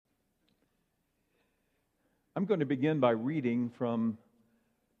I'm going to begin by reading from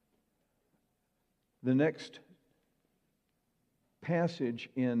the next passage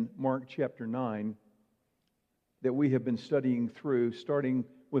in Mark chapter 9 that we have been studying through, starting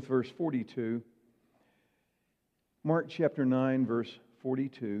with verse 42. Mark chapter 9, verse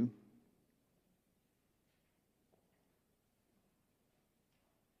 42.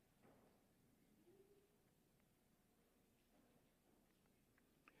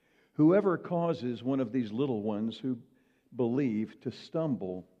 Whoever causes one of these little ones who believe to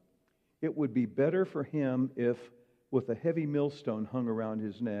stumble, it would be better for him if, with a heavy millstone hung around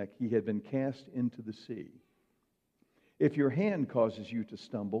his neck, he had been cast into the sea. If your hand causes you to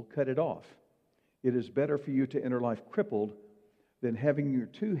stumble, cut it off. It is better for you to enter life crippled than having your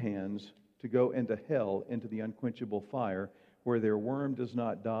two hands to go into hell, into the unquenchable fire, where their worm does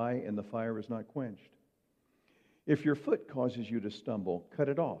not die and the fire is not quenched. If your foot causes you to stumble, cut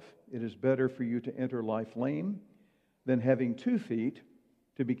it off. It is better for you to enter life lame than having 2 feet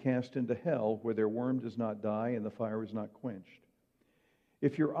to be cast into hell, where their worm does not die and the fire is not quenched.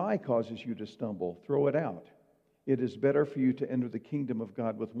 If your eye causes you to stumble, throw it out. It is better for you to enter the kingdom of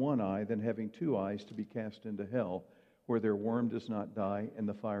God with 1 eye than having 2 eyes to be cast into hell, where their worm does not die and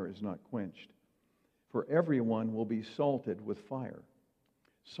the fire is not quenched. For everyone will be salted with fire.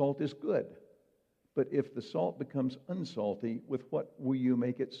 Salt is good. But if the salt becomes unsalty, with what will you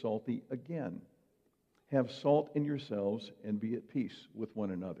make it salty again? Have salt in yourselves and be at peace with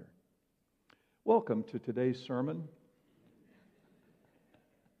one another. Welcome to today's sermon.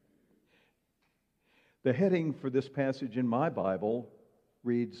 The heading for this passage in my Bible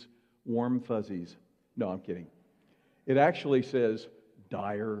reads, Warm Fuzzies. No, I'm kidding. It actually says,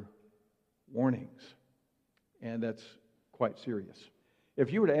 Dire Warnings. And that's quite serious.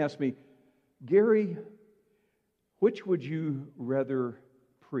 If you were to ask me, Gary, which would you rather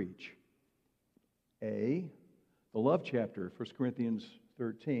preach? A, the love chapter, 1 Corinthians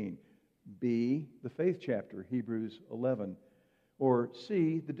 13. B, the faith chapter, Hebrews 11. Or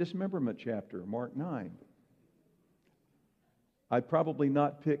C, the dismemberment chapter, Mark 9. I'd probably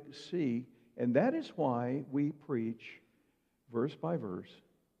not pick C, and that is why we preach verse by verse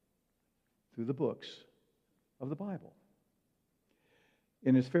through the books of the Bible.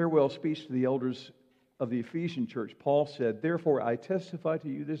 In his farewell speech to the elders of the Ephesian church, Paul said, Therefore I testify to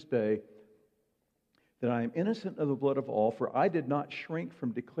you this day that I am innocent of the blood of all, for I did not shrink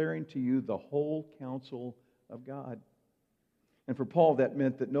from declaring to you the whole counsel of God. And for Paul, that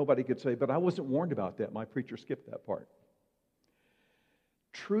meant that nobody could say, but I wasn't warned about that. My preacher skipped that part.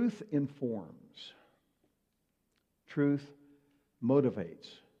 Truth informs. Truth motivates.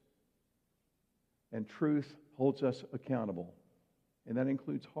 And truth holds us accountable. And that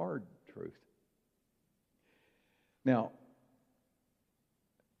includes hard truth. Now,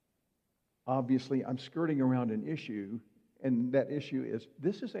 obviously, I'm skirting around an issue, and that issue is,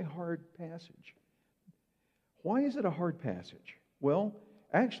 this is a hard passage. Why is it a hard passage? Well,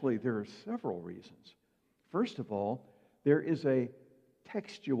 actually, there are several reasons. First of all, there is a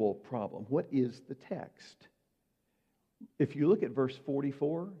textual problem. What is the text? If you look at verse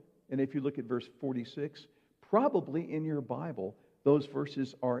 44, and if you look at verse 46, probably in your Bible, those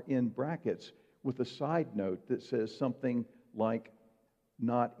verses are in brackets with a side note that says something like,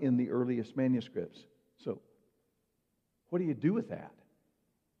 not in the earliest manuscripts. So, what do you do with that?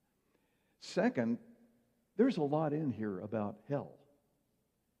 Second, there's a lot in here about hell.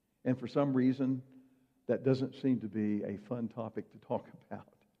 And for some reason, that doesn't seem to be a fun topic to talk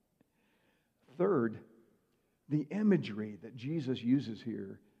about. Third, the imagery that Jesus uses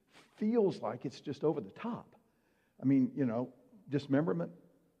here feels like it's just over the top. I mean, dismemberment,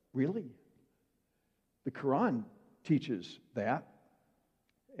 really? The Quran teaches that,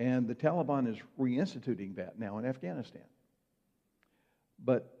 and the Taliban is reinstituting that now in Afghanistan.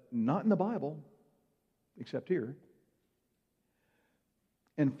 But not in the Bible, except here.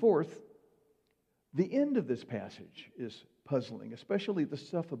 And fourth, the end of this passage is puzzling, especially the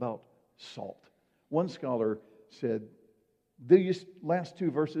stuff about salt. One scholar said, these last 2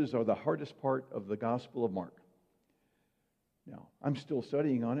 verses are the hardest part of the Gospel of Mark. Now, I'm still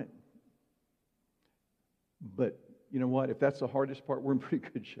studying on it. But you know what? If that's the hardest part, we're in pretty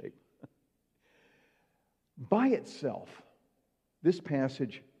good shape. By itself, this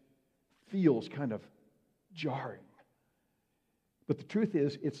passage feels kind of jarring. But the truth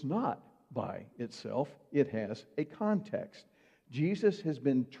is, it's not by itself. It has a context. Jesus has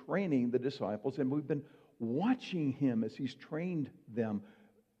been training the disciples, and we've been watching him as he's trained them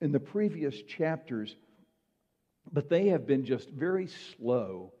in the previous chapters. But they have been just very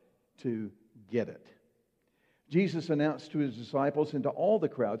slow to get it. Jesus announced to his disciples and to all the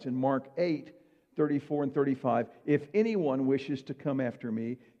crowds in Mark 8 34 and 35, if anyone wishes to come after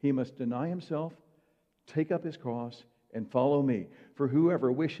me, he must deny himself, take up his cross, and follow me. For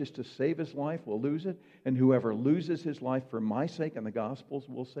whoever wishes to save his life will lose it, and whoever loses his life for my sake and the gospel's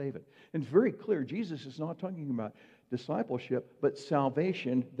will save it. And it's very clear, Jesus is not talking about discipleship, but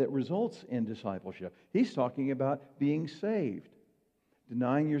salvation that results in discipleship. He's talking about being saved,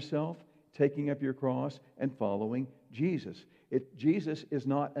 denying yourself, taking up your cross, and following Jesus. Jesus is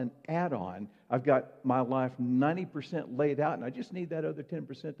not an add-on. I've got my life 90% laid out, and I just need that other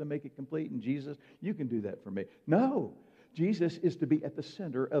 10% to make it complete. And Jesus, you can do that for me. No, Jesus is to be at the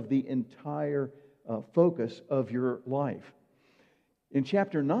center of the entire focus of your life. In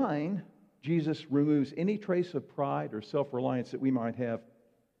chapter 9, Jesus removes any trace of pride or self-reliance that we might have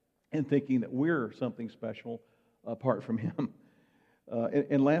in thinking that we're something special apart from Him.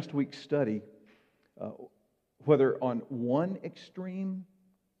 In last week's study, whether on one extreme,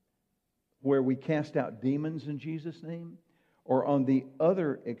 where we cast out demons in Jesus' name, or on the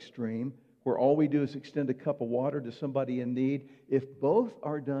other extreme, where all we do is extend a cup of water to somebody in need, if both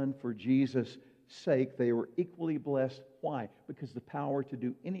are done for Jesus' sake, they were equally blessed. Why? Because the power to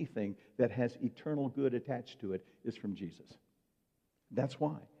do anything that has eternal good attached to it is from Jesus. That's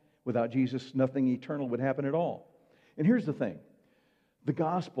why. Without Jesus, nothing eternal would happen at all. And here's the thing. The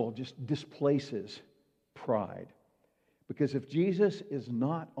gospel just displaces pride. Because if Jesus is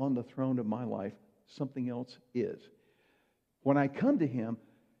not on the throne of my life, something else is. When I come to Him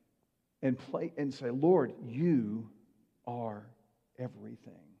and say, Lord, you are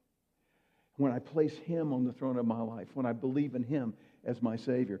everything. When I place Him on the throne of my life, when I believe in Him as my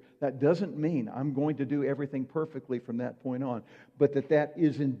Savior, that doesn't mean I'm going to do everything perfectly from that point on, but that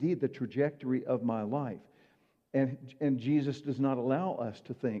is indeed the trajectory of my life. And Jesus does not allow us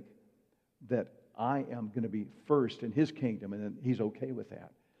to think that I am going to be first in His kingdom and then He's okay with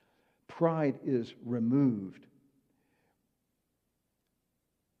that. Pride is removed.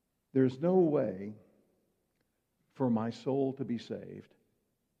 There's no way for my soul to be saved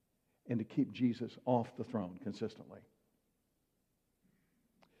and to keep Jesus off the throne consistently.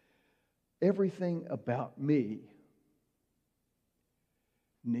 Everything about me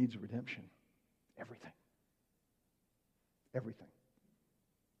needs redemption. Everything. Everything.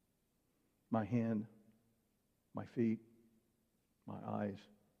 My hand, my feet, my eyes,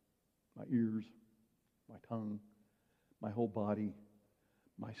 my ears, my tongue, my whole body,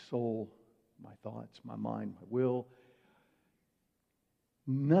 my soul, my thoughts, my mind, my will.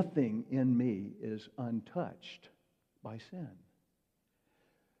 Nothing in me is untouched by sin.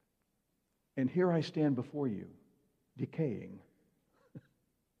 And here I stand before you, decaying.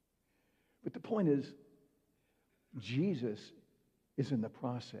 But the point is, Jesus is in the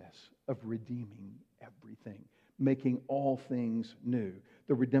process of redeeming everything, making all things new.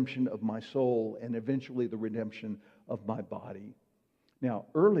 The redemption of my soul and eventually the redemption of my body. Now,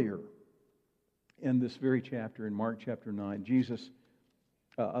 earlier in this very chapter, in Mark chapter 9,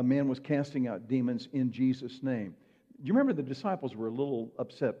 a man was casting out demons in Jesus' name. Do you remember the disciples were a little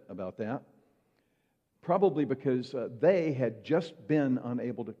upset about that? Probably because they had just been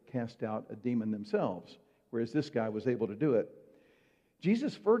unable to cast out a demon themselves, whereas this guy was able to do it.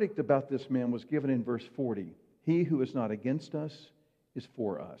 Jesus' verdict about this man was given in verse 40. He who is not against us is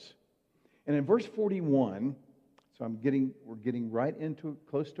for us. And in verse 41, so we're getting right into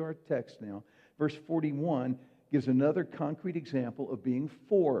close to our text now. Verse 41 gives another concrete example of being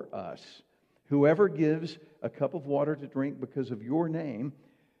for us. Whoever gives a cup of water to drink because of your name,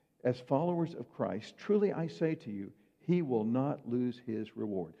 as followers of Christ, truly I say to you, he will not lose his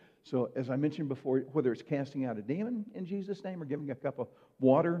reward. So as I mentioned before, whether it's casting out a demon in Jesus' name or giving a cup of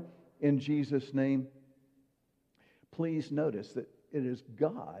water in Jesus' name, please notice that it is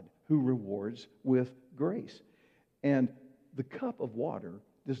God who rewards with grace. And the cup of water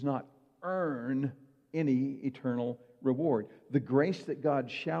does not earn any eternal reward. The grace that God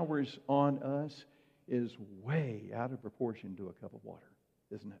showers on us is way out of proportion to a cup of water,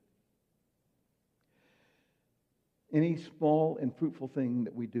 isn't it? Any small and fruitful thing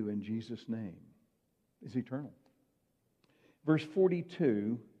that we do in Jesus' name is eternal. Verse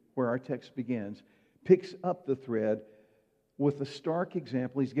 42, where our text begins, picks up the thread with a stark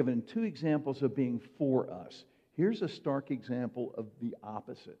example. He's given two examples of being for us. Here's a stark example of the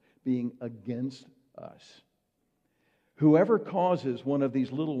opposite, being against us. Whoever causes one of these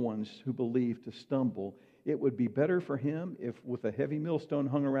little ones who believe to stumble, it would be better for him if with a heavy millstone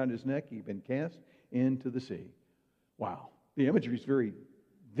hung around his neck, he'd been cast into the sea. Wow. The imagery is very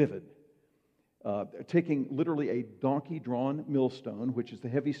vivid. Taking literally a donkey-drawn millstone, which is the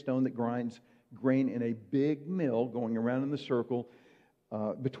heavy stone that grinds grain in a big mill going around in the circle,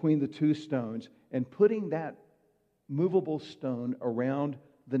 between the two stones and putting that movable stone around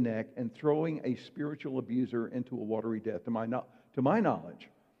the neck and throwing a spiritual abuser into a watery death. To my knowledge,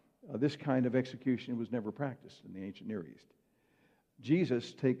 this kind of execution was never practiced in the ancient Near East.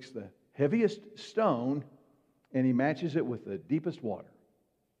 Jesus takes the heaviest stone and he matches it with the deepest water.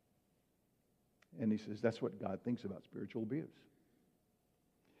 And he says that's what God thinks about spiritual abuse.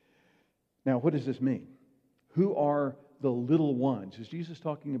 Now, what does this mean? Who are the little ones? Is Jesus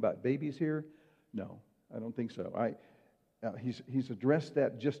talking about babies here? No, I don't think so. He's addressed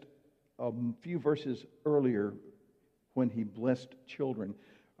that just a few verses earlier when he blessed children.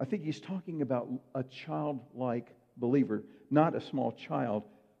 I think he's talking about a childlike believer, not a small child,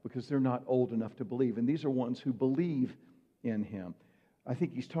 because they're not old enough to believe. And these are ones who believe in him. I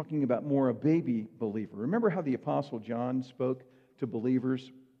think he's talking about more a baby believer. Remember how the Apostle John spoke to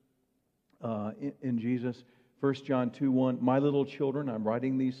believers in Jesus? 1 John 2:1, "My little children, I'm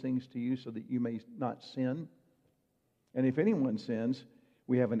writing these things to you so that you may not sin. And if anyone sins,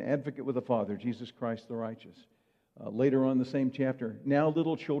 we have an advocate with the Father, Jesus Christ the righteous." Later on in the same chapter, "Now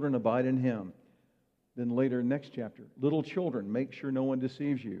little children, abide in him." Then later, next chapter, "Little children, make sure no one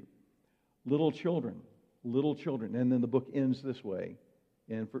deceives you." Little children, little children. And then the book ends this way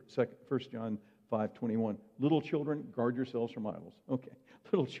in 1 John 5:21. "Little children, guard yourselves from idols." Okay,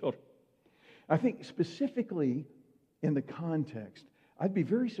 little children. I think specifically in the context, I'd be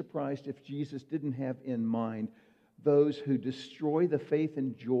very surprised if Jesus didn't have in mind those who destroy the faith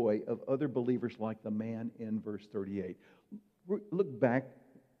and joy of other believers, like the man in verse 38. Look back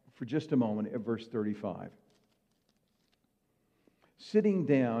for just a moment at verse 35. "Sitting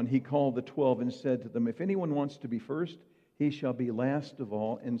down, he called the 12 and said to them, 'If anyone wants to be first, he shall be last of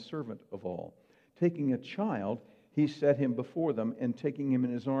all and servant of all.' Taking a child, he set him before them, and taking him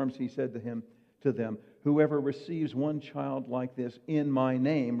in his arms, he said to them, 'Whoever receives one child like this in my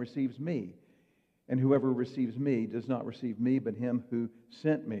name receives me. And whoever receives me does not receive me, but him who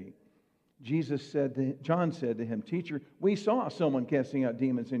sent me.' John said to him, 'Teacher, we saw someone casting out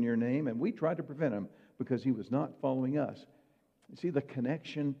demons in your name, and we tried to prevent him because he was not following us.'" You see the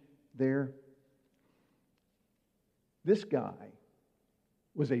connection there? This guy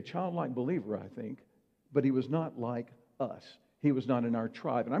was a childlike believer, I think, but he was not like us. He was not in our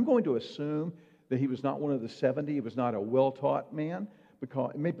tribe. And I'm going to assume that he was not one of the 70. He was not a well-taught man,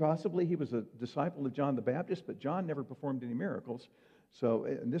 because possibly he was a disciple of John the Baptist, but John never performed any miracles. So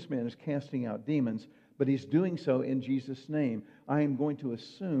this man is casting out demons, but he's doing so in Jesus' name. I am going to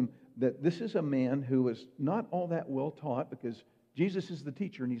assume that this is a man who is not all that well taught, because Jesus is the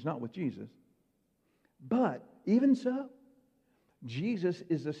teacher and he's not with Jesus. But even so, Jesus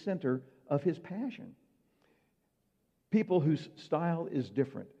is the center of his passion. People whose style is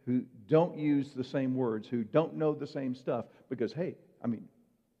different, who don't use the same words, who don't know the same stuff, because, hey, I mean,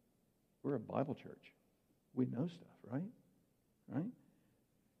 we're a Bible church. We know stuff, right? Right?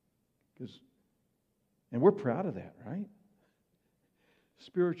 And we're proud of that, right?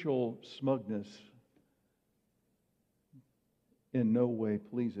 Spiritual smugness in no way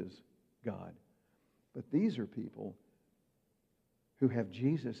pleases God. But these are people who have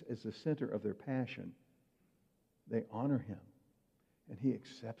Jesus as the center of their passion. They honor him, and he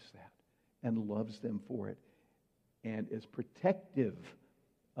accepts that and loves them for it and is protective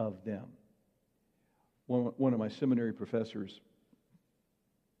of them. One of my seminary professors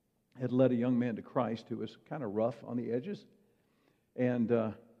had led a young man to Christ who was kind of rough on the edges,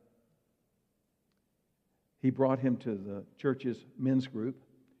 and he brought him to the church's men's group,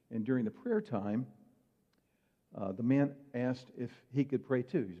 and during the prayer time, the man asked if he could pray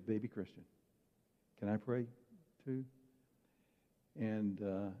too. He's a baby Christian. "Can I pray too?" And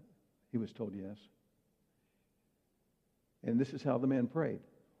he was told yes. And this is how the man prayed.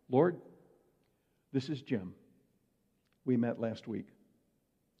 "Lord, this is Jim. We met last week.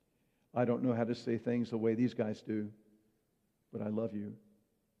 I don't know how to say things the way these guys do, but I love you.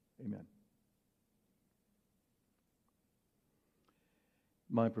 Amen."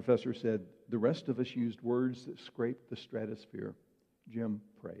 My professor said, the rest of us used words that scraped the stratosphere. Jim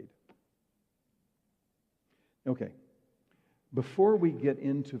prayed. Okay. Before we get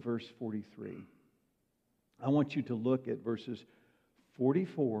into verse 43, I want you to look at verses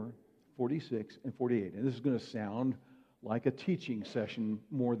 44, 46, and 48. And this is going to sound like a teaching session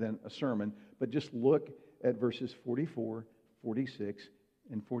more than a sermon, but just look at verses 44, 46,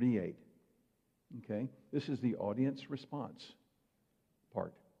 and 48. Okay? This is the audience response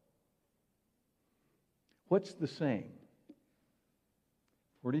part. What's the saying?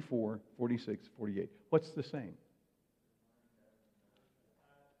 44, 46, 48. What's the saying?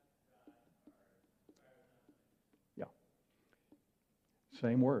 Yeah.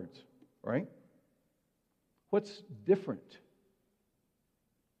 Same words, right? What's different?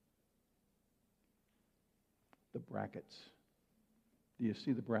 The brackets. Do you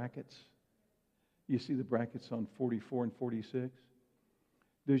see the brackets? You see the brackets on 44 and 46?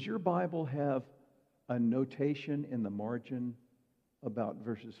 Does your Bible have a notation in the margin about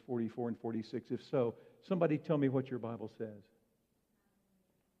verses 44 and 46? If so, somebody tell me what your Bible says.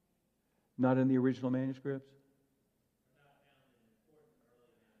 Not in the original manuscripts?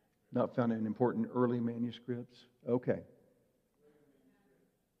 Not found in important early manuscripts? Okay.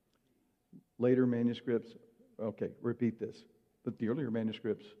 Later manuscripts? Okay, repeat this. But the earlier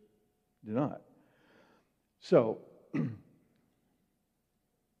manuscripts do not. So,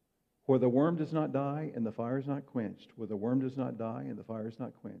 where the worm does not die and the fire is not quenched, where the worm does not die and the fire is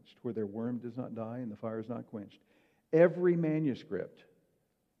not quenched, where the worm does not die and the fire is not quenched. Every manuscript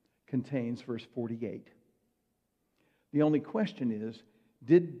contains verse 48. The only question is,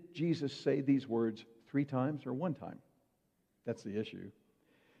 did Jesus say these words 3 times or 1 time? That's the issue.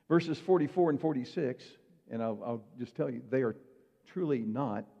 Verses 44 and 46, and I'll just tell you, they are truly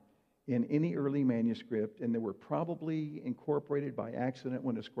not in any early manuscript, and they were probably incorporated by accident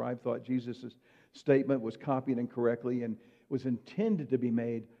when a scribe thought Jesus' statement was copied incorrectly and was intended to be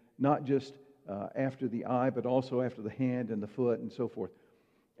made not just after the eye, but also after the hand and the foot and so forth.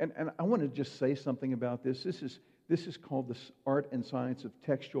 And I want to just say something about this. This is called the art and science of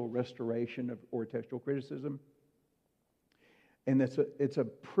textual restoration or textual criticism. And it's a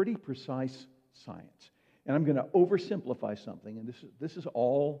pretty precise science. And I'm going to oversimplify something, and this is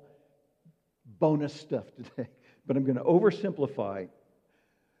all bonus stuff today. But I'm going to oversimplify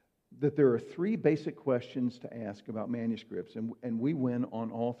that there are 3 basic questions to ask about manuscripts, and we win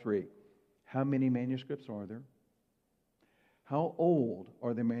on all 3. How many manuscripts are there? How old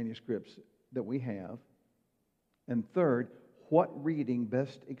are the manuscripts that we have? And third, what reading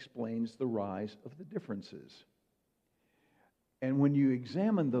best explains the rise of the differences? And when you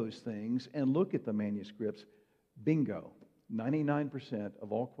examine those things and look at the manuscripts, bingo, 99%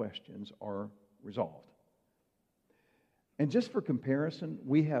 of all questions are resolved. And just for comparison,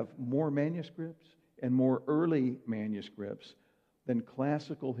 we have more manuscripts and more early manuscripts than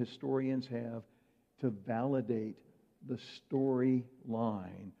classical historians have to validate the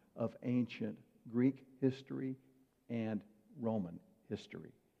storyline of ancient Greek history and Roman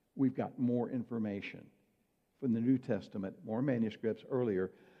history. We've got more information from the New Testament, more manuscripts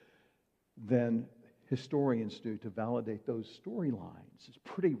earlier than historians do to validate those storylines. It's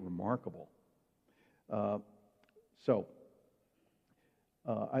pretty remarkable. I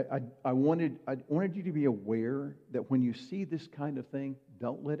wanted you to be aware that when you see this kind of thing,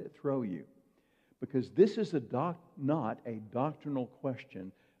 don't let it throw you. Because this is not a doctrinal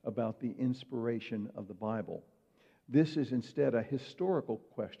question about the inspiration of the Bible. This is instead a historical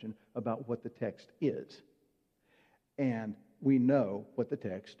question about what the text is. And we know what the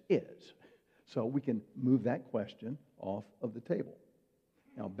text is. So we can move that question off of the table.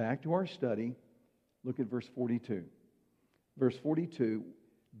 Now back to our study. Look at verse 42. Verse 42,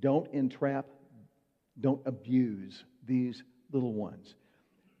 don't entrap, don't abuse these little ones.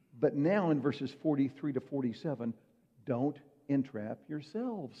 But now in verses 43 to 47, don't entrap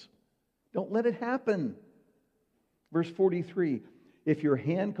yourselves. Don't let it happen. Verse 43, if your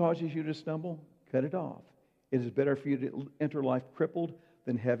hand causes you to stumble, cut it off. It is better for you to enter life crippled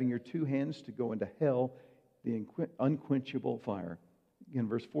than having your 2 hands to go into hell, the unquenchable fire. Again,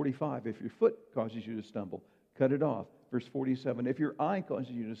 verse 45, if your foot causes you to stumble, cut it off. Verse 47, if your eye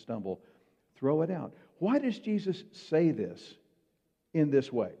causes you to stumble, throw it out. Why does Jesus say this in this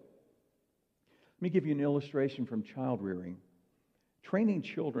way? Let me give you an illustration from child rearing. Training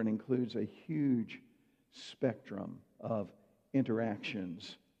children includes a huge spectrum of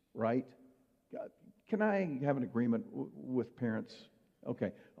interactions, right? Can I have an agreement with parents?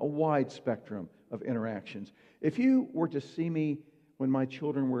 Okay, a wide spectrum of interactions. If you were to see me when my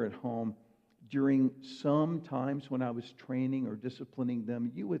children were at home during some times when I was training or disciplining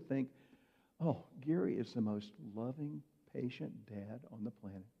them, you would think, oh, Gary is the most loving, patient dad on the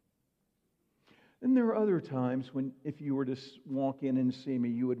planet. And there are other times when if you were to walk in and see me,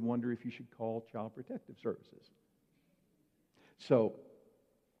 you would wonder if you should call Child Protective Services. So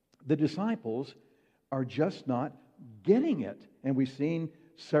the disciples are just not getting it. And we've seen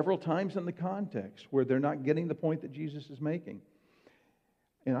several times in the context where they're not getting the point that Jesus is making.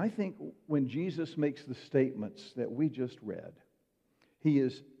 And I think when Jesus makes the statements that we just read, he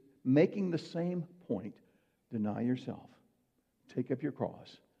is making the same point. Deny yourself, take up your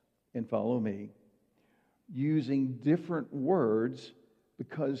cross, and follow me, using different words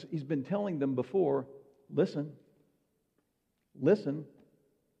because he's been telling them before, listen,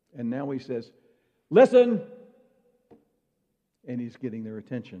 And now he says, listen! And he's getting their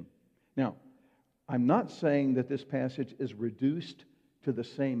attention. Now, I'm not saying that this passage is reduced to the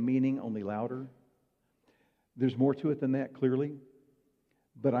same meaning, only louder. There's more to it than that, clearly.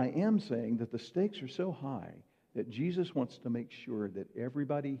 But I am saying that the stakes are so high that Jesus wants to make sure that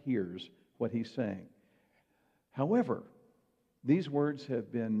everybody hears what he's saying. However, these words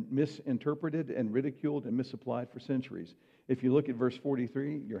have been misinterpreted and ridiculed and misapplied for centuries. If you look at verse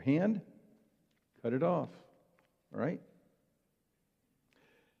 43, your hand, cut it off. All right?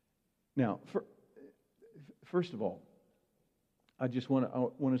 Now, first of all, I just want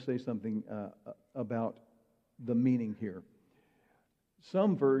to say something about the meaning here.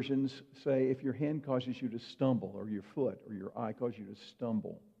 Some versions say if your hand causes you to stumble, or your foot or your eye causes you to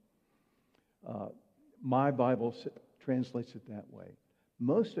stumble. My Bible translates it that way.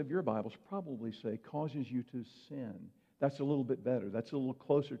 Most of your Bibles probably say causes you to sin. That's a little bit better. That's a little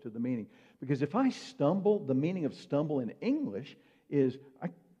closer to the meaning. Because if I stumble, the meaning of stumble in English is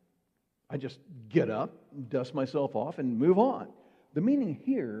I just get up, dust myself off, and move on. The meaning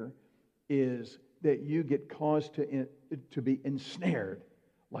here is that you get caused to be ensnared,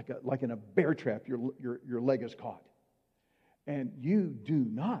 like in a bear trap. Your leg is caught, and you do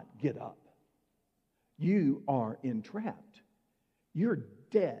not get up. You are entrapped. You're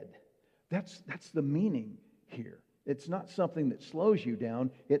dead. That's the meaning here. It's not something that slows you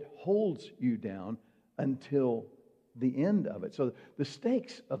down. It holds you down until the end of it. So the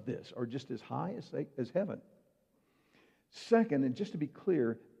stakes of this are just as high as heaven. Second, and just to be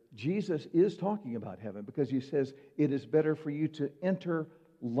clear, Jesus is talking about heaven because he says it is better for you to enter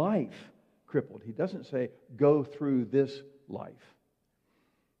life crippled. He doesn't say go through this life,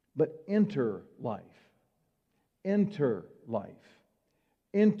 but enter life. Enter life.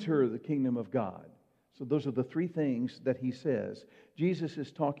 Enter the kingdom of God. So those are the three things that he says. Jesus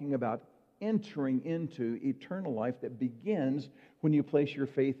is talking about entering into eternal life that begins when you place your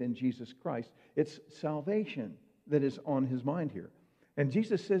faith in Jesus Christ. It's salvation that is on his mind here. And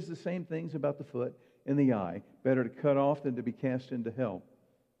Jesus says the same things about the foot and the eye. Better to cut off than to be cast into hell.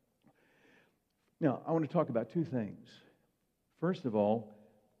 Now, I want to talk about two things. First of all,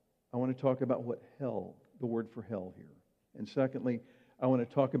 I want to talk about what hell, the word for hell here. And secondly, I want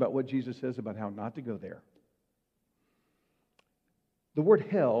to talk about what Jesus says about how not to go there. The word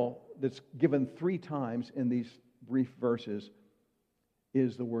hell that's given 3 times in these brief verses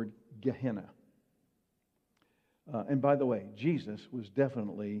is the word Gehenna. And by the way, Jesus was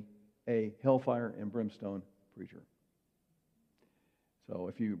definitely a hellfire and brimstone preacher. So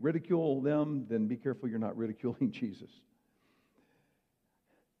if you ridicule them, then be careful you're not ridiculing Jesus.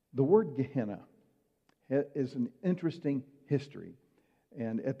 The word Gehenna is an interesting history.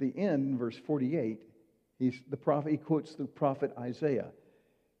 And at the end, in verse 48, he quotes the prophet Isaiah.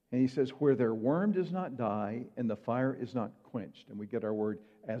 And he says, where their worm does not die and the fire is not quenched. And we get our word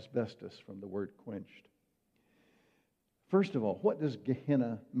asbestos from the word quenched. First of all, what does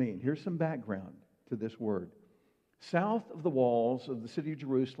Gehenna mean? Here's some background to this word. South of the walls of the city of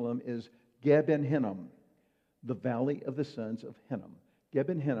Jerusalem is Geben Hinnom, the valley of the sons of Hinnom.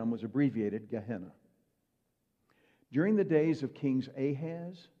 Geben Hinnom was abbreviated Gehenna. During the days of kings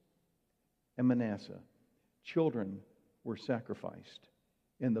Ahaz and Manasseh, children were sacrificed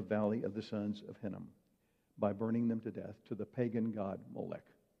in the valley of the sons of Hinnom by burning them to death to the pagan god Molech.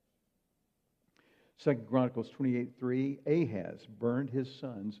 2 Chronicles 28:3, Ahaz burned his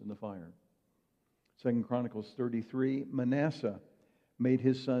sons in the fire. 2 Chronicles 33, Manasseh made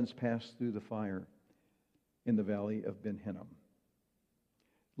his sons pass through the fire in the valley of Ben Hinnom.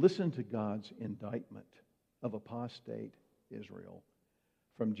 Listen to God's indictment of apostate Israel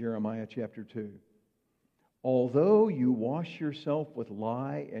from Jeremiah chapter 2. Although you wash yourself with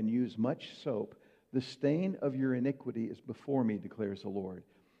lye and use much soap, the stain of your iniquity is before me, declares the Lord.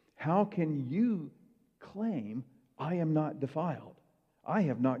 How can you claim, I am not defiled? I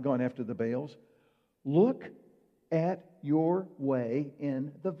have not gone after the Baals. Look at your way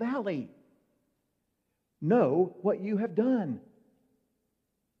in the valley. Know what you have done.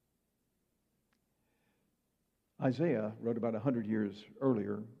 Isaiah wrote about 100 years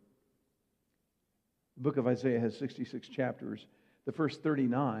earlier. The book of Isaiah has 66 chapters. The first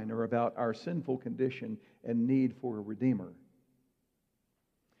 39 are about our sinful condition and need for a Redeemer.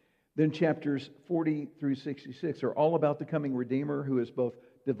 Then chapters 40 through 66 are all about the coming Redeemer who is both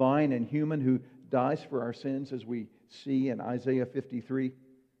divine and human, who dies for our sins, as we see in Isaiah 53.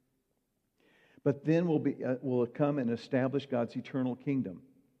 But then will come and establish God's eternal kingdom.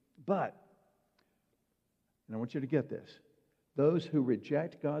 But, and I want you to get this, those who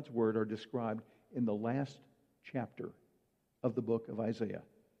reject God's word are described in the last chapter of the book of Isaiah,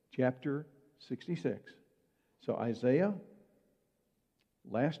 chapter 66. So Isaiah,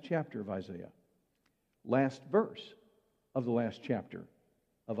 last chapter of Isaiah, last verse of the last chapter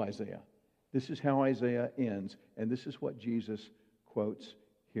of Isaiah. This is how Isaiah ends, and this is what Jesus quotes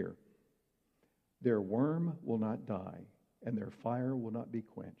here. Their worm will not die, and their fire will not be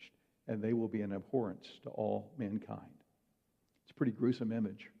quenched, and they will be an abhorrence to all mankind. It's a pretty gruesome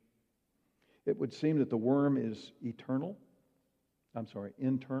image. It would seem that the worm is internal,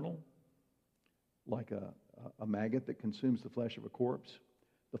 like a maggot that consumes the flesh of a corpse.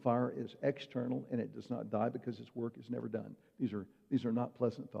 The fire is external, and it does not die because its work is never done. These are not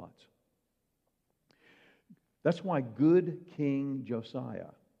pleasant thoughts. That's why good King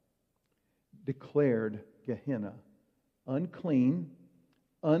Josiah declared Gehenna unclean,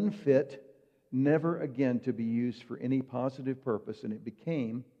 unfit, never again to be used for any positive purpose, and it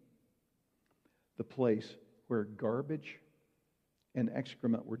became the place where garbage and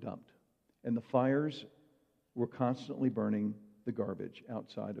excrement were dumped. And the fires were constantly burning the garbage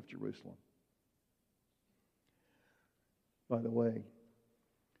outside of Jerusalem. By the way,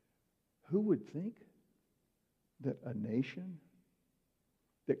 who would think that a nation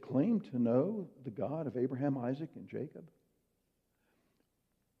that claimed to know the God of Abraham, Isaac, and Jacob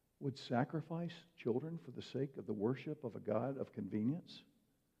would sacrifice children for the sake of the worship of a God of convenience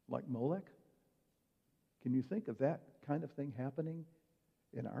like Molech? Can you think of that kind of thing happening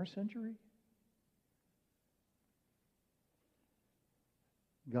in our century?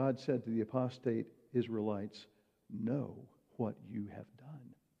 God said to the apostate Israelites, "Know what you have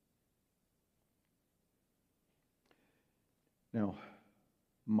done." Now,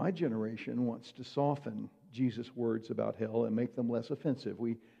 my generation wants to soften Jesus' words about hell and make them less offensive.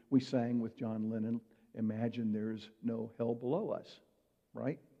 We sang with John Lennon, "Imagine there's no hell below us,"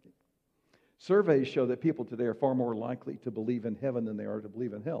 right? Surveys show that people today are far more likely to believe in heaven than they are to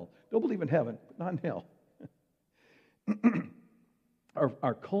believe in hell. Don't believe in heaven, but not in hell.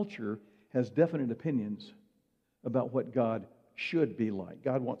 Our culture has definite opinions about what God should be like.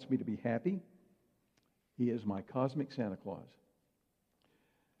 God wants me to be happy. He is my cosmic Santa Claus.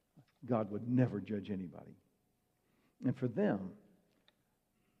 God would never judge anybody. And for them,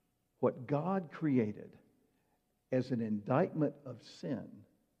 what God created as an indictment of sin,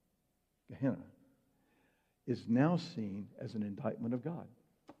 Gehenna, is now seen as an indictment of God.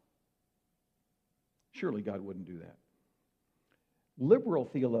 Surely God wouldn't do that. Liberal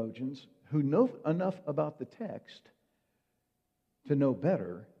theologians who know enough about the text to know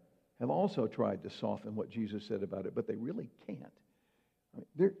better have also tried to soften what Jesus said about it, but they really can't.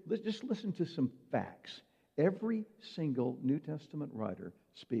 Let's just listen to some facts. Every single New Testament writer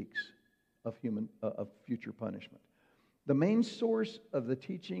speaks of future punishment. The main source of the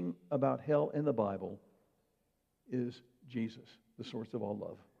teaching about hell in the Bible is Jesus, the source of all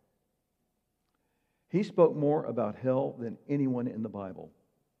love. He spoke more about hell than anyone in the Bible.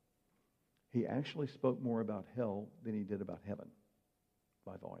 He actually spoke more about hell than he did about heaven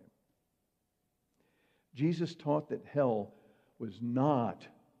by volume. Jesus taught that hell was not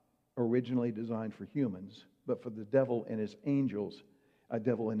originally designed for humans, but for the devil and his angels, a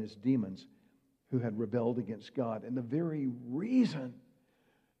devil and his demons who had rebelled against God. And the very reason,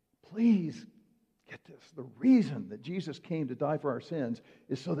 please get this, the reason that Jesus came to die for our sins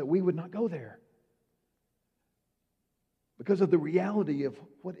is so that we would not go there. Because of the reality of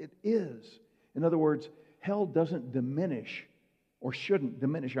what it is. In other words, hell doesn't diminish or shouldn't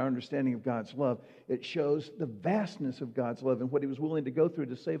diminish our understanding of God's love. It shows the vastness of God's love and what he was willing to go through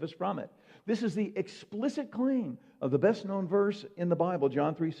to save us from it. This is the explicit claim of the best-known verse in the Bible,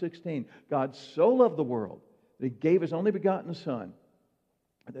 John 3:16. God so loved the world that he gave his only begotten Son,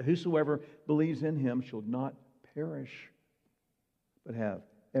 that whosoever believes in him shall not perish, but have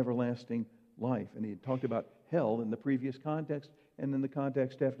everlasting life. And he had talked about hell in the previous context and in the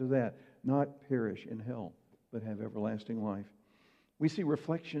context after that. Not perish in hell, but have everlasting life. We see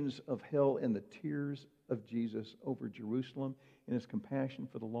reflections of hell in the tears of Jesus over Jerusalem, in his compassion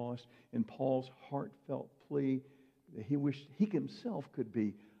for the lost, in Paul's heartfelt plea that he wished he himself could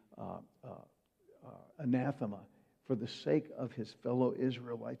be anathema for the sake of his fellow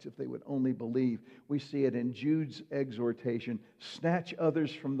Israelites if they would only believe. We see it in Jude's exhortation, snatch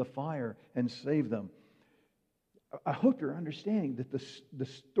others from the fire and save them. I hope you're understanding that the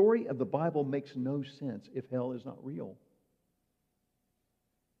story of the Bible makes no sense if hell is not real.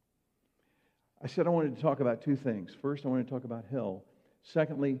 I said I wanted to talk about two things. First, I want to talk about hell.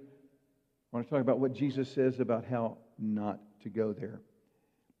 Secondly, I want to talk about what Jesus says about how not to go there.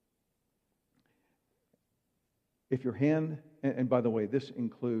 If your hand, and by the way, this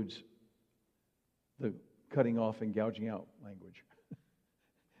includes the cutting off and gouging out language.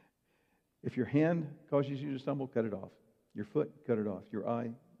 If your hand causes you to stumble, cut it off. Your foot, cut it off. Your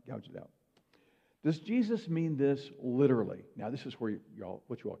eye, gouge it out. Does Jesus mean this literally? Now, this is where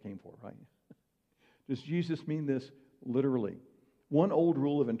what you all came for, right? Does Jesus mean this literally? One old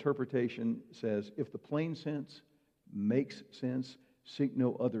rule of interpretation says, if the plain sense makes sense, seek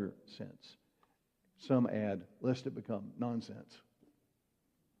no other sense. Some add, lest it become nonsense.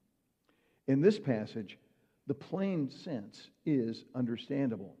 In this passage, the plain sense is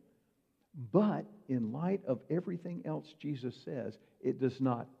understandable. But in light of everything else Jesus says, it does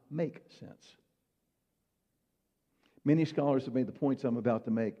not make sense. Many scholars have made the points I'm about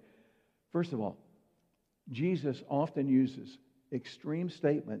to make. First of all, Jesus often uses extreme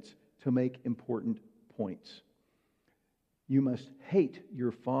statements to make important points. You must hate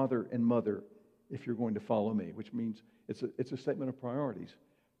your father and mother if you're going to follow me, which means it's a statement of priorities,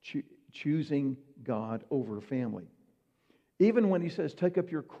 choosing God over family. Even when he says, take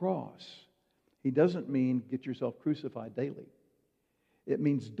up your cross, he doesn't mean get yourself crucified daily. It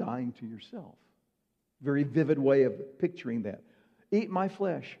means dying to yourself. Very vivid way of picturing that. Eat my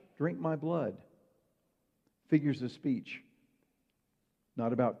flesh, drink my blood. Figures of speech.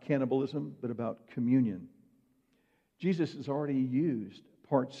 Not about cannibalism, but about communion. Jesus has already used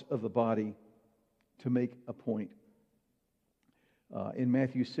parts of the body to make a point. In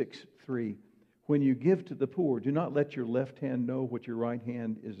Matthew 6:3, when you give to the poor, do not let your left hand know what your right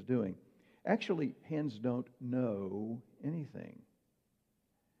hand is doing. Actually, hands don't know anything.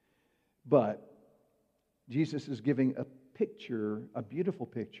 But Jesus is giving a picture, a beautiful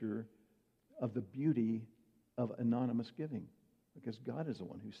picture of the beauty of anonymous giving, because God is the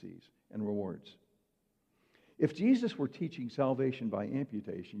one who sees and rewards. If Jesus were teaching salvation by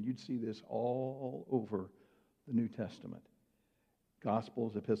amputation, you'd see this all over the New Testament.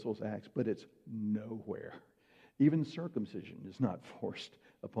 Gospels, epistles, Acts, but it's nowhere. Even circumcision is not forced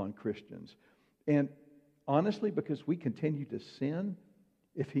upon Christians. And honestly, because we continue to sin,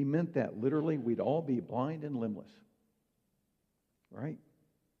 if he meant that literally, we'd all be blind and limbless. Right?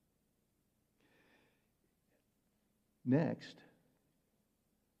 Next,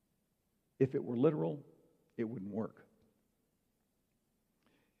 if it were literal, it wouldn't work.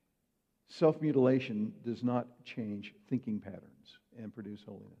 Self-mutilation does not change thinking patterns and produce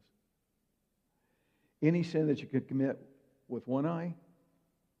holiness. Any sin that you could commit with one eye,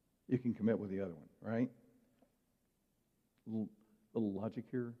 you can commit with the other one, right? Little logic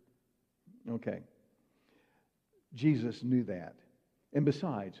here. Okay. Jesus knew that. And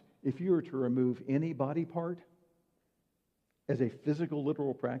besides, if you were to remove any body part as a physical,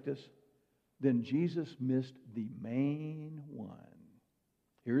 literal practice, then Jesus missed the main one.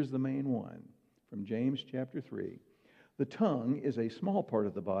 Here's the main one from James chapter 3. The tongue is a small part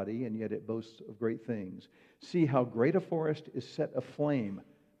of the body, and yet it boasts of great things. See how great a forest is set aflame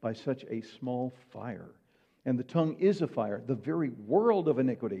by such a small fire. And the tongue is a fire, the very world of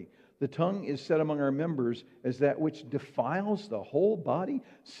iniquity. The tongue is set among our members as that which defiles the whole body,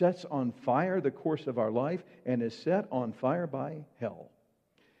 sets on fire the course of our life, and is set on fire by hell.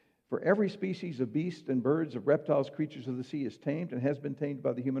 For every species of beasts and birds, of reptiles, creatures of the sea is tamed and has been tamed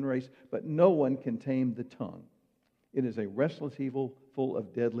by the human race, but no one can tame the tongue. It is a restless evil full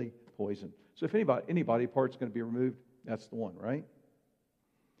of deadly poison. So if any body part's going to be removed, that's the one, right?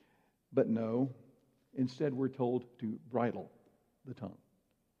 But no, instead we're told to bridle the tongue.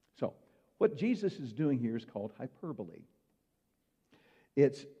 So what Jesus is doing here is called hyperbole.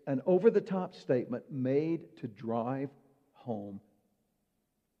 It's an over-the-top statement made to drive home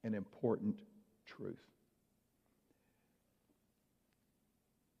an important truth.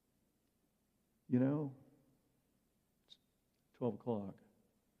 You know, it's 12 o'clock.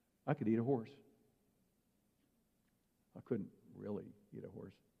 I could eat a horse. I couldn't really eat a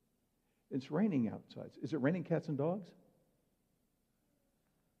horse. It's raining outside. Is it raining cats and dogs?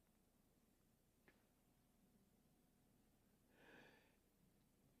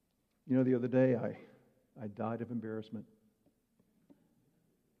 You know, the other day I died of embarrassment.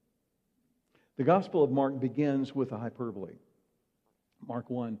 The Gospel of Mark begins with a hyperbole.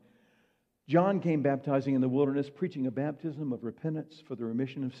 Mark 1. John came baptizing in the wilderness, preaching a baptism of repentance for the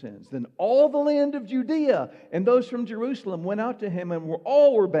remission of sins. Then all the land of Judea and those from Jerusalem went out to him, and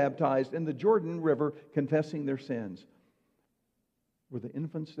all were baptized in the Jordan River, confessing their sins. Were the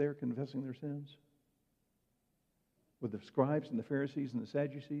infants there confessing their sins? Were the scribes and the Pharisees and the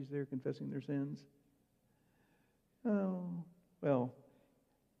Sadducees there confessing their sins? Oh, well,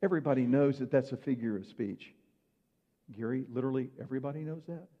 everybody knows that that's a figure of speech. Gary, literally everybody knows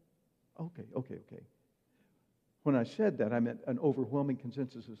that? Okay. When I said that, I meant an overwhelming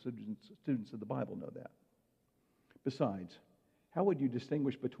consensus of students of the Bible know that. Besides, How would you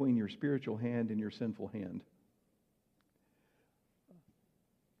distinguish between your spiritual hand and your sinful hand?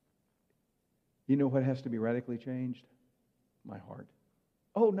 You know what has to be radically changed? My heart.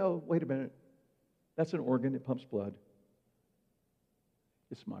 Oh, no, wait a minute. That's an organ. It pumps blood.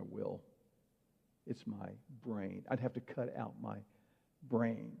 It's my will. It's my brain. I'd have to cut out my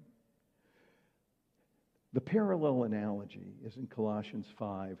brain. The parallel analogy is in Colossians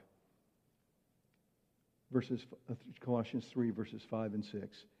 3, verses 5 and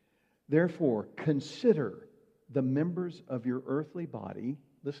 6. Therefore, consider the members of your earthly body,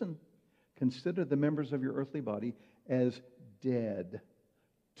 listen, consider the members of your earthly body as dead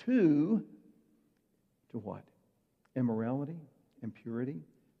to what? Immorality, impurity,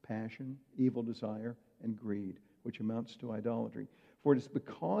 passion, evil desire, and greed, which amounts to idolatry. For it is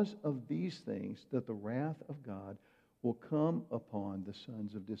because of these things that the wrath of God will come upon the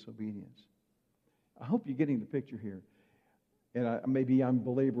sons of disobedience. I hope you're getting the picture here. And maybe I'm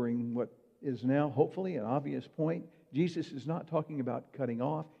belaboring what is now, hopefully, an obvious point. Jesus is not talking about cutting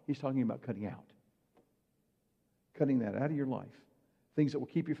off. He's talking about cutting out. Cutting that out of your life. Things that will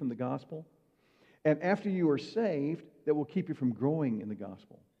keep you from the gospel. And after you are saved, that will keep you from growing in the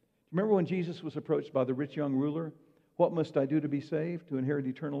gospel. Remember when Jesus was approached by the rich young ruler? What must I do to be saved, to inherit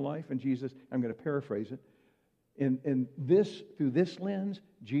eternal life? And Jesus, I'm going to paraphrase it. Through this lens,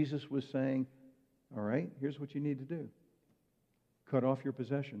 Jesus was saying, all right, here's what you need to do. Cut off your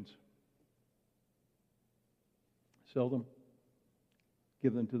possessions. Sell them.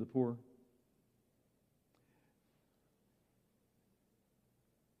 Give them to the poor.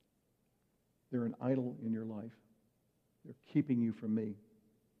 They're an idol in your life. They're keeping you from me.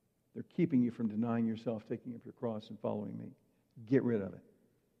 They're keeping you from denying yourself, taking up your cross, and following me. Get rid of it.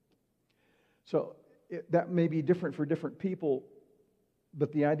 So that may be different for different people,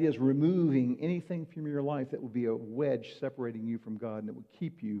 but the idea is removing anything from your life that will be a wedge separating you from God, and it will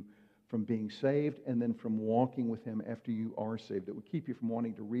keep you from being saved and then from walking with Him after you are saved. It will keep you from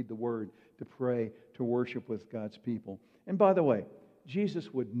wanting to read the Word, to pray, to worship with God's people. And by the way,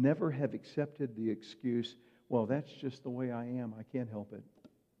 Jesus would never have accepted the excuse, well, that's just the way I am. I can't help it.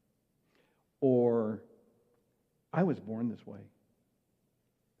 Or, I was born this way.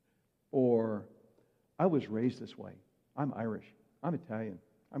 Or, I was raised this way. I'm Irish. I'm Italian.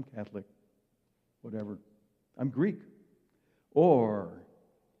 I'm Catholic. Whatever. I'm Greek. Or,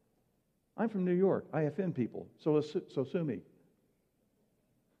 I'm from New York. I offend people. So sue me.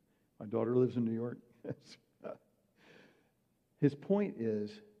 My daughter lives in New York. His point is,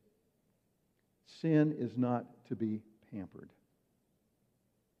 sin is not to be pampered.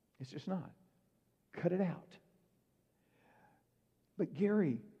 It's just not. Cut it out. But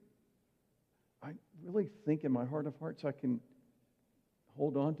Gary, I really think in my heart of hearts I can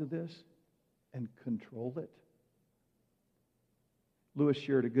hold on to this and control it. Lewis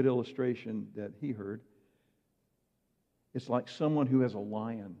shared a good illustration that he heard. It's like someone who has a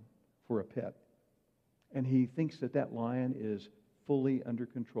lion for a pet, and he thinks that that lion is fully under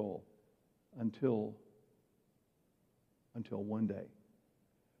control until one day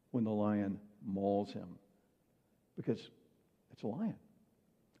when the lion mauls him, because it's a lion.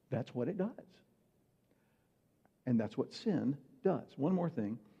 That's what it does. And that's what sin does. One more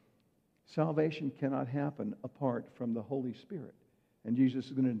thing. Salvation cannot happen apart from the Holy Spirit. And Jesus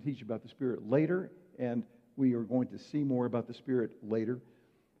is going to teach about the Spirit later, and we are going to see more about the Spirit later.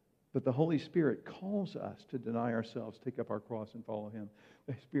 But the Holy Spirit calls us to deny ourselves, take up our cross, and follow Him.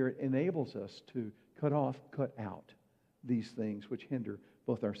 The Spirit enables us to cut out these things which hinder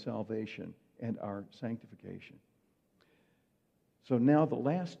both our salvation and our sanctification. So now the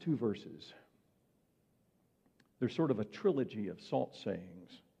last two verses, they're sort of a trilogy of salt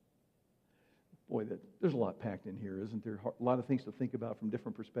sayings. Boy, there's a lot packed in here, isn't there? A lot of things to think about from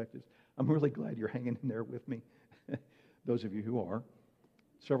different perspectives. I'm really glad you're hanging in there with me, those of you who are.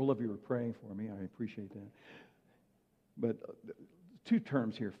 Several of you are praying for me. I appreciate that. But two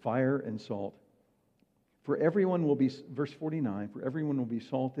terms here, fire and salt. For everyone will be, verse 49, for everyone will be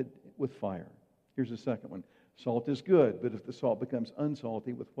salted with fire. Here's the second one. Salt is good, but if the salt becomes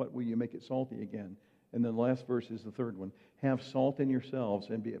unsalty, with what will you make it salty again? And then the last verse is the third one. Have salt in yourselves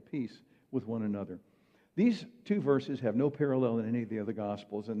and be at peace with one another. These two verses have no parallel in any of the other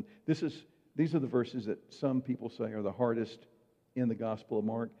Gospels, and these are the verses that some people say are the hardest in the Gospel of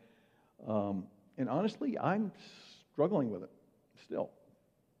Mark. And honestly, I'm struggling with it still.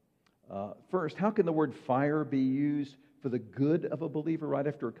 First, how can the word fire be used for the good of a believer right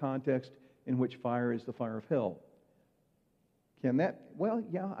after a context in which fire is the fire of hell? Can that? Well,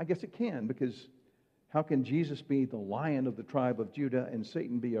 yeah, I guess it can, because how can Jesus be the Lion of the tribe of Judah and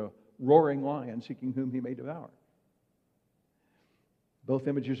Satan be a roaring lion seeking whom he may devour? Both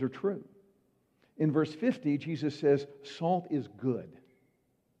images are true. In verse 50, Jesus says, salt is good.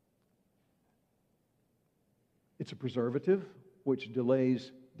 It's a preservative which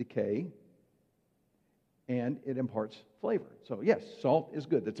delays decay, and it imparts flavor. So yes, salt is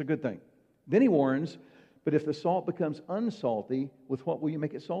good. That's a good thing. Then he warns, but if the salt becomes unsalty, with what will you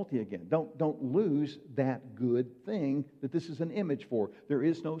make it salty again? Don't lose that good thing that this is an image for. There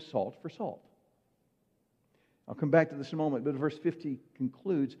is no salt for salt. I'll come back to this in a moment, but verse 50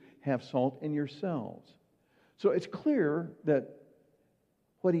 concludes, have salt in yourselves. So it's clear that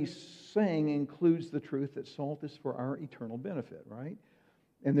what he's saying includes the truth that salt is for our eternal benefit, right?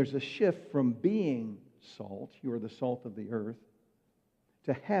 And there's a shift from being salt, you are the salt of the earth,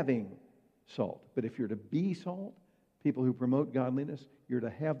 to having salt. But if you're to be salt, people who promote godliness, you're to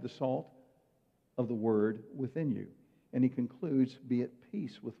have the salt of the word within you. And he concludes, be at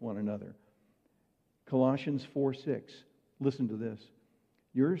peace with one another. Colossians 4:6, listen to this.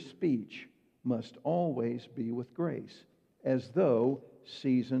 Your speech must always be with grace, as though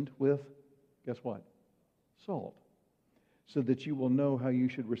seasoned with, guess what? Salt. So that you will know how you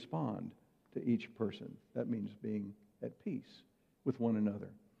should respond to each person. That means being at peace with one another.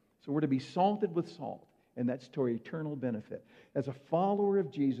 So we're to be salted with salt, and that's to our eternal benefit. As a follower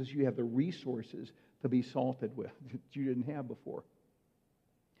of Jesus, you have the resources to be salted with that you didn't have before.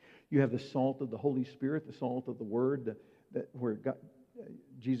 You have the salt of the Holy Spirit, the salt of the Word, where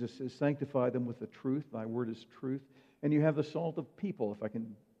Jesus says, sanctify them with the truth. Thy word is truth. And you have the salt of people, if I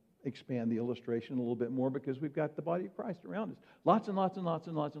can expand the illustration a little bit more, because we've got the body of Christ around us. Lots and lots and lots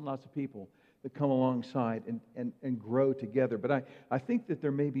and lots and lots of people that come alongside and grow together. But I think that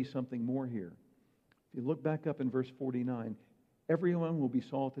there may be something more here. If you look back up in verse 49, everyone will be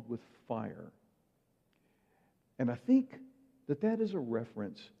salted with fire. And I think that is a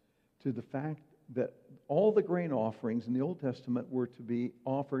reference to the fact that all the grain offerings in the Old Testament were to be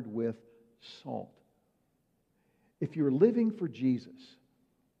offered with salt. If you're living for Jesus,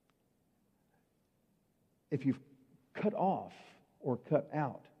 if you've cut off or cut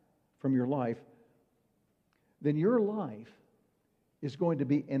out from your life, then your life is going to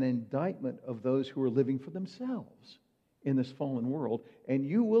be an indictment of those who are living for themselves in this fallen world, and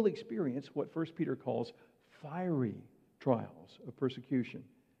you will experience what 1 Peter calls fiery trials of persecution.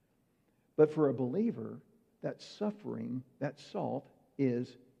 But for a believer, that suffering, that salt,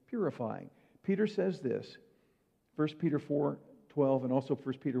 is purifying. Peter says this, 1 Peter 4:12 and also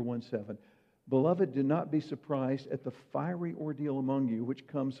 1 Peter 1:7. Beloved, do not be surprised at the fiery ordeal among you, which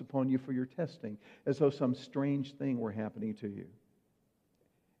comes upon you for your testing, as though some strange thing were happening to you.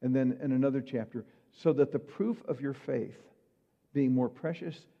 And then in another chapter, so that the proof of your faith, being more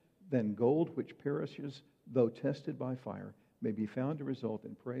precious than gold which perishes, though tested by fire, may be found to result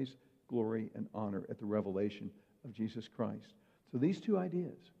in praise, glory, and honor at the revelation of Jesus Christ. So these two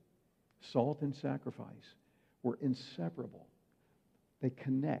ideas, salt and sacrifice, were inseparable. They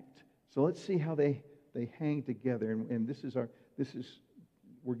connect. So let's see how they hang together. And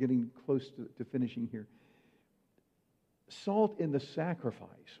we're getting close to finishing here. Salt in the sacrifice,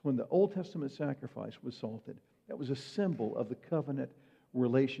 when the Old Testament sacrifice was salted, that was a symbol of the covenant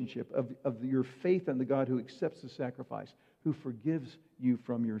relationship, of your faith in the God who accepts the sacrifice, who forgives you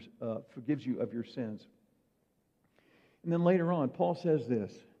of your sins. And then later on, Paul says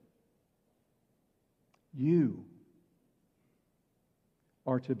this, you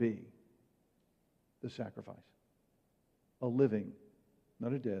are to be the sacrifice. A living,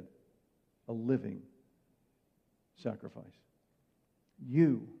 not a dead, a living sacrifice.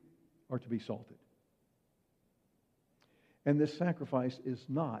 You are to be salted. And this sacrifice is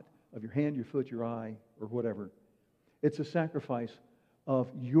not of your hand, your foot, your eye, or whatever. It's a sacrifice of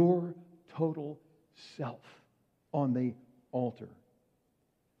your total self on the altar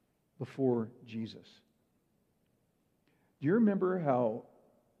before Jesus. Do you remember how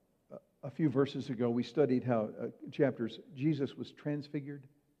a few verses ago we studied how chapters Jesus was transfigured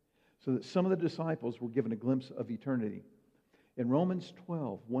so that some of the disciples were given a glimpse of eternity? In Romans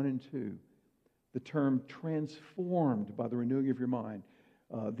 12:1 and 2, the term transformed by the renewing of your mind,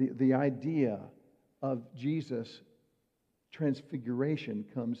 the idea of Jesus' transfiguration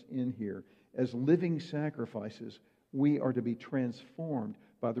comes in here. As living sacrifices, we are to be transformed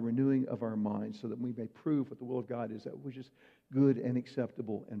by the renewing of our minds so that we may prove what the will of God is, that which is good and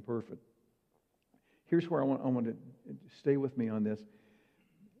acceptable and perfect. Here's where I want to stay with me on this.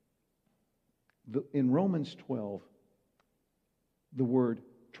 In Romans 12, the word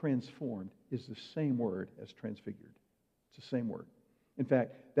transformed is the same word as transfigured. It's the same word. In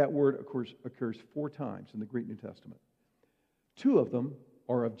fact, that word occurs 4 times in the Greek New Testament. 2 of them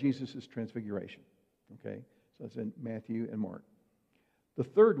are of Jesus' transfiguration. Okay? So it's in Matthew and Mark. The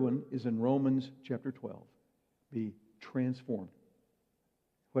third one is in Romans chapter 12. Be transformed.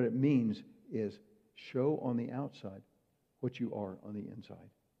 What it means is show on the outside what you are on the inside.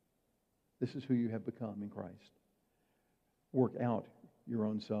 This is who you have become in Christ. Work out your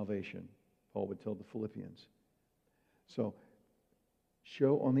own salvation, Paul would tell the Philippians. So,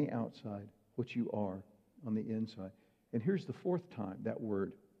 show on the outside what you are on the inside. And here's the fourth time that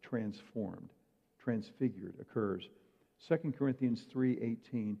word transformed, transfigured occurs. 2 Corinthians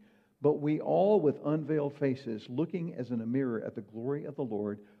 3:18. But we all with unveiled faces, looking as in a mirror at the glory of the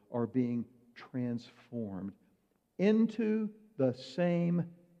Lord, are being transformed into the same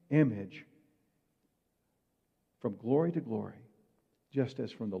image from glory to glory, just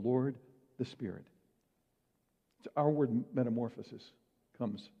as from the Lord the Spirit. So our word metamorphosis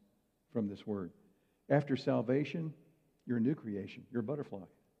comes from this word. After salvation, you're a new creation. You're a butterfly.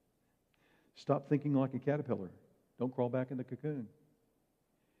 Stop thinking like a caterpillar. Don't crawl back in the cocoon.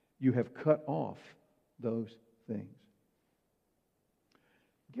 You have cut off those things.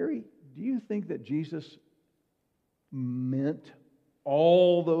 Gary, do you think that Jesus meant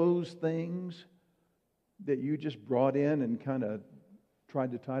all those things that you just brought in and kind of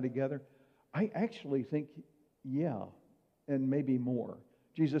tried to tie together? I actually think, yeah, and maybe more.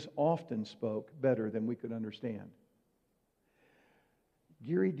 Jesus often spoke better than we could understand.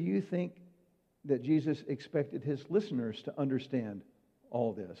 Gary, do you think that Jesus expected his listeners to understand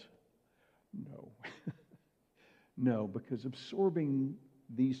all this? No. No, because absorbing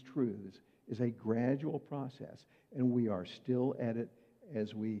these truths is a gradual process, and we are still at it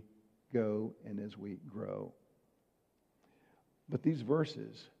as we go and as we grow. But these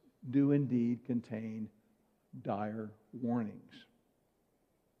verses do indeed contain dire warnings.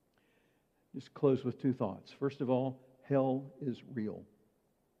 Just close with two thoughts. First of all, hell is real.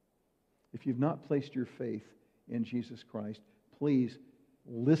 If you've not placed your faith in Jesus Christ, please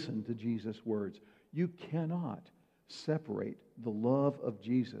listen to Jesus' words. You cannot separate the love of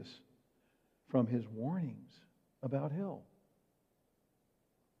Jesus from his warnings about hell.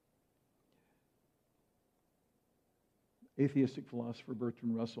 Atheistic philosopher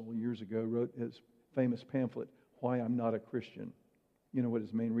Bertrand Russell years ago wrote his famous pamphlet, Why I'm Not a Christian. You know what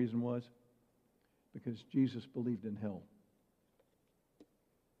his main reason was? Because Jesus believed in hell.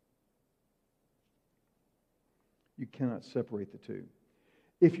 You cannot separate the two.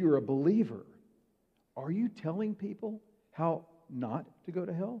 If you're a believer, are you telling people how not to go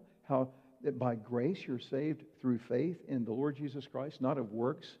to hell? How that by grace you're saved through faith in the Lord Jesus Christ, not of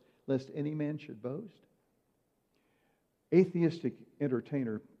works, lest any man should boast? Atheistic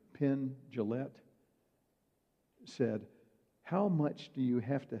entertainer Penn Jillette said, how much do you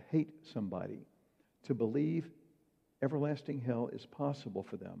have to hate somebody to believe everlasting hell is possible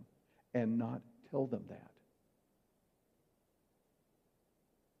for them and not tell them that?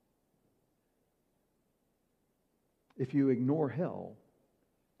 If you ignore hell,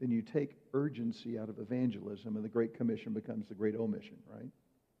 then you take urgency out of evangelism, and the Great Commission becomes the Great Omission, right?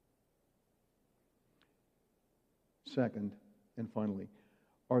 Second, and finally,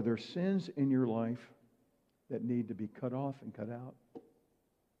 are there sins in your life that need to be cut off and cut out?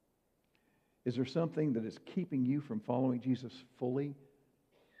 Is there something that is keeping you from following Jesus fully?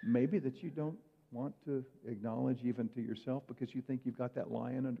 Maybe that you don't want to acknowledge even to yourself because you think you've got that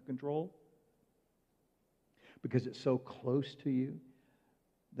lion under control? Because it's so close to you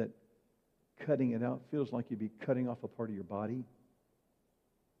that cutting it out feels like you'd be cutting off a part of your body?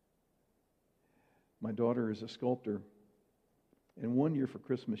 My daughter is a sculptor, and one year for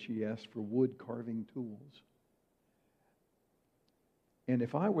Christmas she asked for wood carving tools. And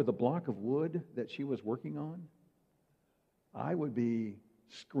if I were the block of wood that she was working on, I would be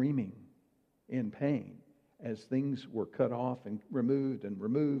screaming in pain as things were cut off and removed and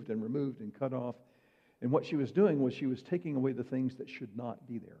removed and removed and cut off. And what she was doing was she was taking away the things that should not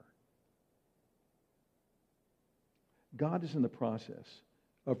be there. God is in the process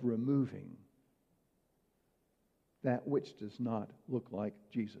of removing that which does not look like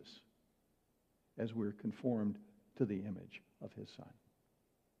Jesus as we're conformed to the image of his Son.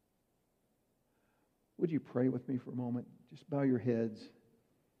 Would you pray with me for a moment? Just bow your heads.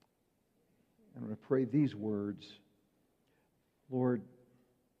 I'm going to pray these words. Lord,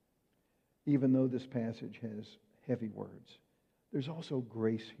 even though this passage has heavy words, there's also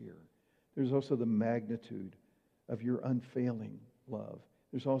grace here. There's also the magnitude of your unfailing love.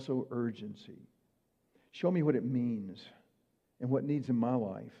 There's also urgency. Show me what it means and what needs in my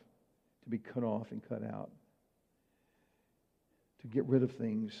life to be cut off and cut out, to get rid of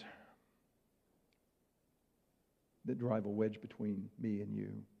things that drive a wedge between me and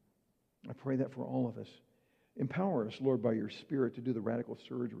you. I pray that for all of us. Empower us, Lord, by your Spirit to do the radical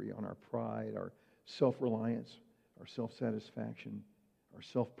surgery on our pride, our self-reliance, our self-satisfaction, our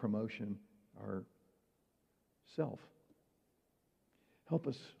self-promotion, our self. Help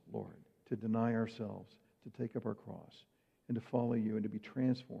us, Lord, to deny ourselves, to take up our cross, and to follow you, and to be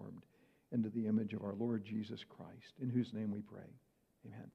transformed into the image of our Lord Jesus Christ, in whose name we pray. Amen.